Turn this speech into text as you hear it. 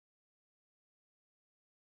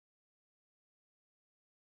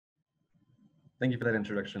Thank you for that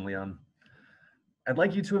introduction, Leon. I'd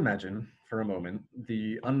like you to imagine for a moment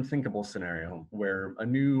the unthinkable scenario where a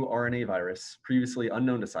new RNA virus, previously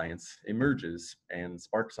unknown to science, emerges and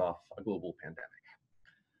sparks off a global pandemic.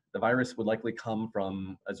 The virus would likely come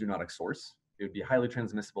from a zoonotic source. It would be highly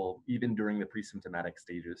transmissible even during the pre-symptomatic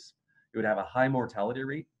stages. It would have a high mortality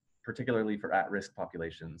rate, particularly for at-risk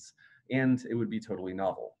populations, and it would be totally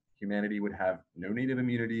novel. Humanity would have no native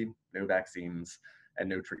immunity, no vaccines, and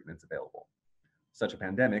no treatments available. Such a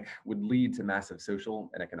pandemic would lead to massive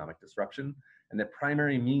social and economic disruption, and the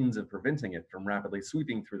primary means of preventing it from rapidly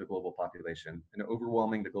sweeping through the global population and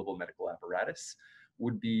overwhelming the global medical apparatus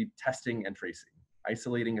would be testing and tracing,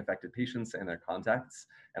 isolating affected patients and their contacts,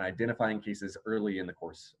 and identifying cases early in the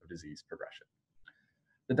course of disease progression.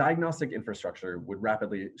 The diagnostic infrastructure would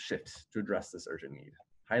rapidly shift to address this urgent need.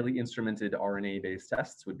 Highly instrumented RNA-based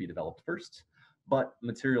tests would be developed first, but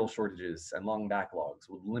material shortages and long backlogs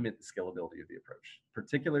would limit the scalability of the approach,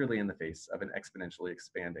 particularly in the face of an exponentially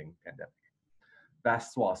expanding pandemic.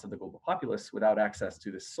 Vast swaths of the global populace without access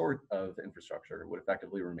to this sort of infrastructure would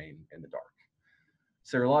effectively remain in the dark.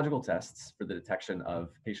 Serological tests for the detection of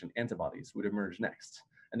patient antibodies would emerge next,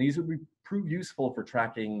 and these would prove useful for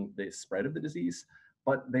tracking the spread of the disease,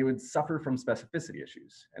 but they would suffer from specificity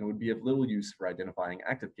issues and would be of little use for identifying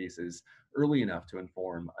active cases early enough to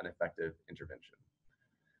inform an effective intervention.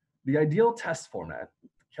 The ideal test format,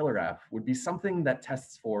 killer app, would be something that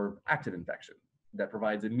tests for active infection, that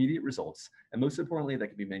provides immediate results, and most importantly, that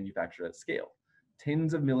can be manufactured at scale.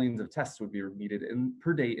 Tens of millions of tests would be needed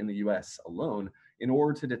per day in the US alone in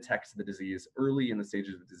order to detect the disease early in the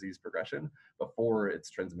stages of disease progression before it's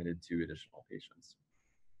transmitted to additional patients.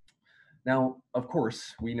 Now, of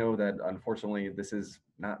course, we know that unfortunately, this is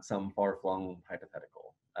not some far-flung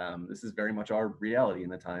hypothetical. This is very much our reality in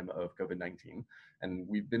the time of COVID-19. And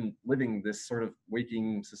we've been living this sort of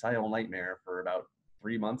waking societal nightmare for about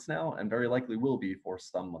 3 months now, and very likely will be for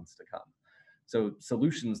some months to come. So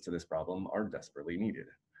solutions to this problem are desperately needed.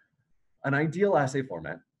 An ideal assay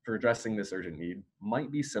format for addressing this urgent need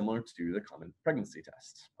might be similar to the common pregnancy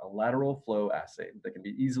test, a lateral flow assay that can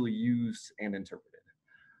be easily used and interpreted.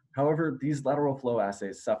 However, these lateral flow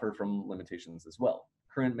assays suffer from limitations as well.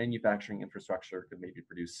 Current manufacturing infrastructure could maybe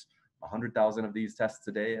produce 100,000 of these tests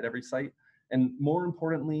a day at every site. And more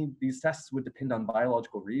importantly, these tests would depend on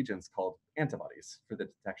biological reagents called antibodies for the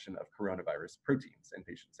detection of coronavirus proteins in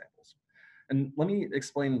patient samples. And let me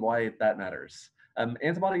explain why that matters.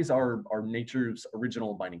 Antibodies are nature's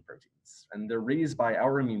original binding proteins, and they're raised by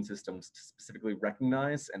our immune systems to specifically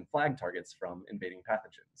recognize and flag targets from invading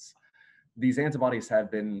pathogens. These antibodies have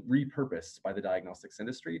been repurposed by the diagnostics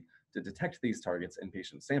industry to detect these targets in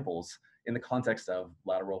patient samples in the context of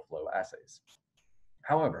lateral flow assays.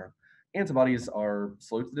 However, antibodies are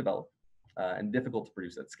slow to develop and difficult to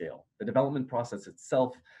produce at scale. The development process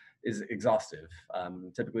itself is exhaustive,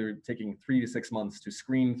 typically taking 3 to 6 months to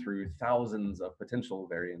screen through thousands of potential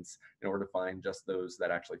variants in order to find just those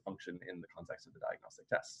that actually function in the context of the diagnostic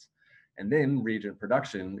tests. And then reagent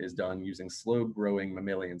production is done using slow-growing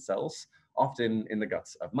mammalian cells, often in the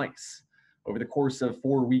guts of mice. Over the course of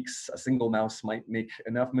 4 weeks, a single mouse might make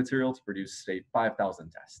enough material to produce, say, 5,000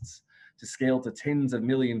 tests. To scale to tens of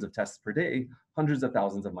millions of tests per day, hundreds of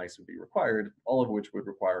thousands of mice would be required, all of which would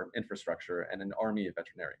require infrastructure and an army of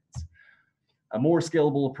veterinarians. A more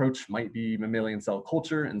scalable approach might be mammalian cell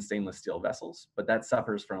culture in stainless steel vessels, but that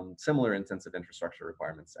suffers from similar intensive infrastructure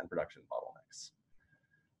requirements and production bottlenecks.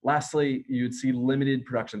 Lastly, you'd see limited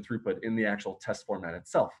production throughput in the actual test format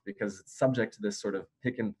itself because it's subject to this sort of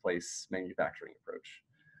pick and place manufacturing approach.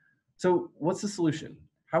 So what's the solution?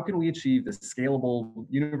 How can we achieve this scalable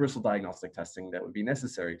universal diagnostic testing that would be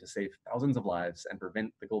necessary to save thousands of lives and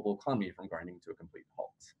prevent the global economy from grinding to a complete halt?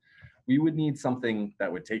 We would need something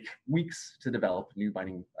that would take weeks to develop new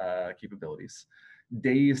binding capabilities,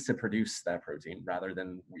 days to produce that protein rather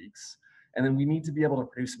than weeks, and then we need to be able to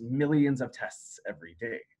produce millions of tests every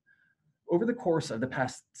day. Over the course of the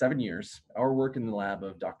past 7 years, our work in the lab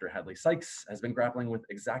of Dr. Hadley Sikes has been grappling with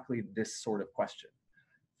exactly this sort of question.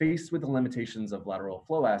 Faced with the limitations of lateral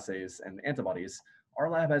flow assays and antibodies, our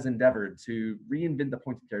lab has endeavored to reinvent the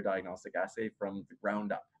point-of-care diagnostic assay from the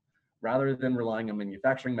ground up. Rather than relying on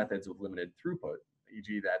manufacturing methods with limited throughput,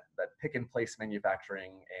 e.g. that pick-and-place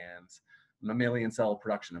manufacturing and mammalian cell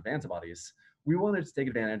production of antibodies, we wanted to take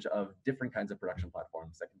advantage of different kinds of production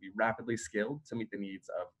platforms that can be rapidly scaled to meet the needs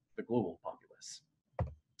of the global populace.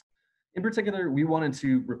 In particular, we wanted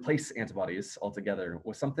to replace antibodies altogether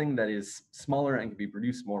with something that is smaller and can be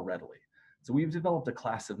produced more readily. So we've developed a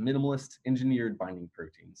class of minimalist engineered binding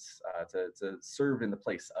proteins to serve in the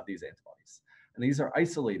place of these antibodies. And these are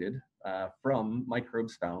isolated from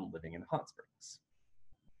microbes found living in hot springs.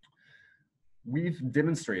 We've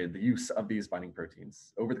demonstrated the use of these binding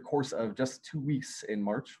proteins. Over the course of just 2 weeks in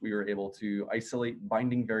March, we were able to isolate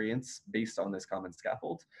binding variants based on this common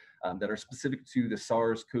scaffold that are specific to the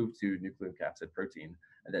SARS-CoV-2 nucleocapsid protein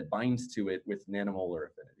that binds to it with nanomolar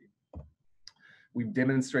affinity. We've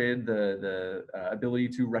demonstrated the ability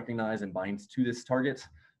to recognize and bind to this target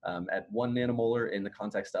at 1 nanomolar in the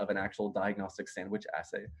context of an actual diagnostic sandwich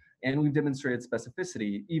assay. And we've demonstrated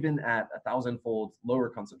specificity even at 1,000-fold lower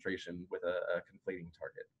concentration with a conflating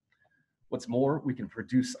target. What's more, we can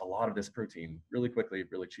produce a lot of this protein really quickly,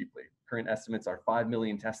 really cheaply. Current estimates are 5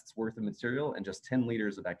 million tests worth of material and just 10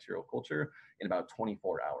 liters of bacterial culture in about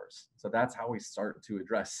 24 hours. So that's how we start to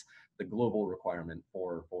address the global requirement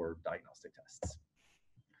for diagnostic tests.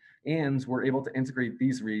 And we're able to integrate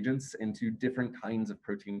these reagents into different kinds of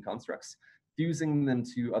protein constructs, fusing them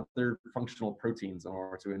to other functional proteins in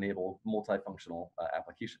order to enable multifunctional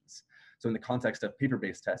applications. So in the context of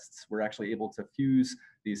paper-based tests, we're actually able to fuse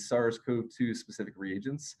these SARS-CoV-2 specific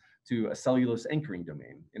reagents to a cellulose anchoring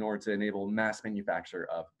domain in order to enable mass manufacture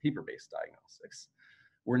of paper-based diagnostics.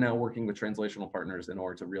 We're now working with translational partners in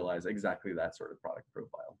order to realize exactly that sort of product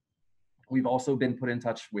profile. We've also been put in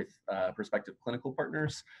touch with prospective clinical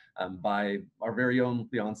partners by our very own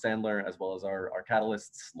Leon Sandler, as well as our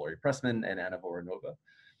catalysts, Lori Pressman and Anna Voronova.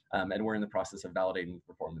 And we're in the process of validating the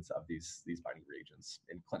performance of these binding reagents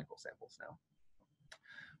in clinical samples now.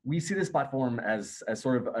 We see this platform as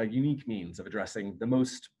sort of a unique means of addressing the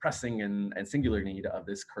most pressing and singular need of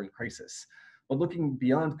this current crisis. But looking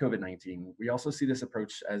beyond COVID-19, we also see this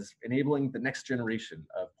approach as enabling the next generation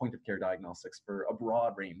of point-of-care diagnostics for a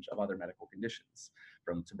broad range of other medical conditions,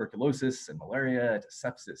 from tuberculosis and malaria to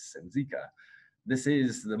sepsis and Zika. This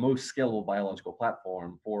is the most scalable biological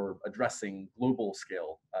platform for addressing global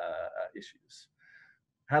scale issues.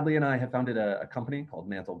 Hadley and I have founded a company called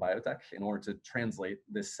Mantle Biotech in order to translate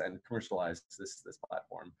this and commercialize this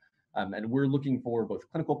platform. And we're looking for both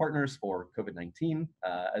clinical partners for COVID-19,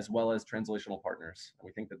 as well as translational partners. And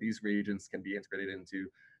we think that these reagents can be integrated into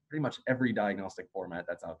pretty much every diagnostic format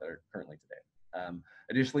that's out there currently today.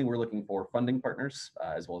 Additionally, we're looking for funding partners,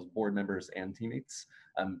 as well as board members and teammates.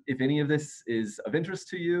 If any of this is of interest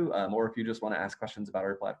to you, or if you just want to ask questions about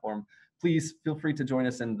our platform, please feel free to join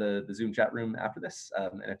us in the Zoom chat room after this.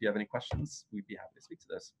 And if you have any questions, we'd be happy to speak to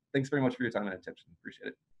those. Thanks very much for your time and attention. Appreciate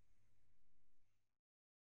it.